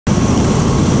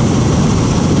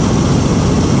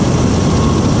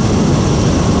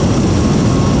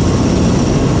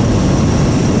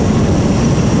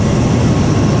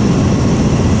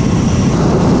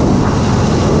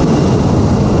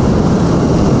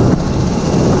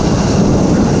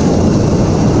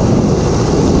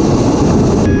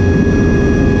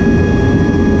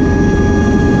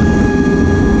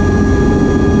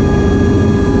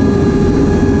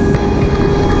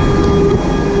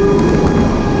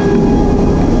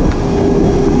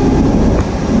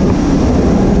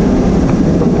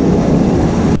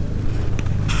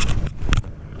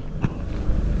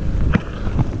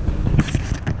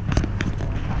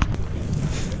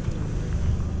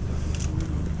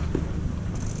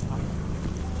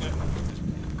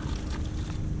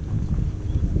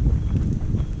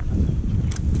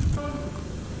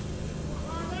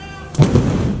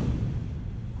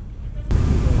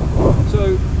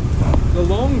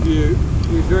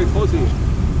very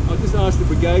positive. I'll just ask the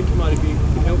brigade commander if you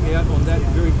can help me out on that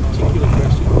very particular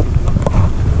question.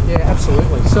 Yeah,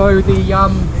 absolutely. So the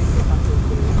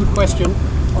good question.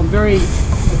 I'm very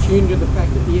attuned to the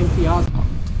fact that the MTRs.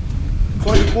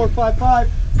 455.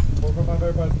 455,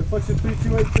 everybody. Deflection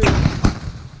 3283.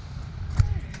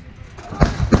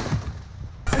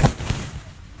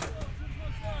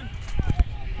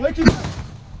 Lincoln!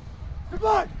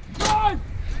 Goodbye!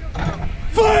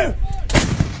 Fire!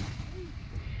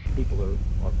 People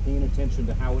are paying attention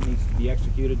to how it needs to be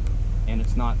executed, and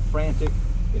it's not frantic,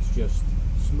 it's just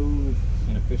smooth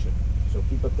and efficient. So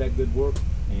keep up that good work,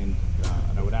 and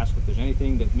I would ask if there's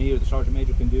anything that me or the Sergeant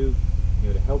Major can do,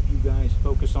 to help you guys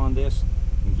focus on this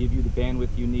and give you the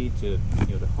bandwidth you need to,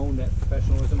 to hone that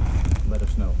professionalism. Let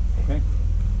us know, okay?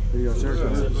 Here you go, sir.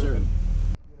 Yes, sir. And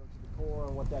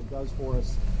what that does for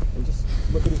us, and just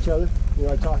look at each other.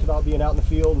 I talked about being out in the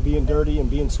field and being dirty and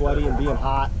being sweaty and being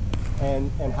hot,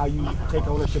 and how you take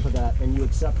ownership of that and you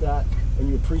accept that and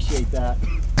you appreciate that.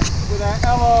 For that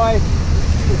alloy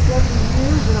for 70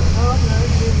 years and a pump, and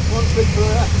it's been for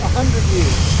 100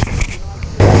 years.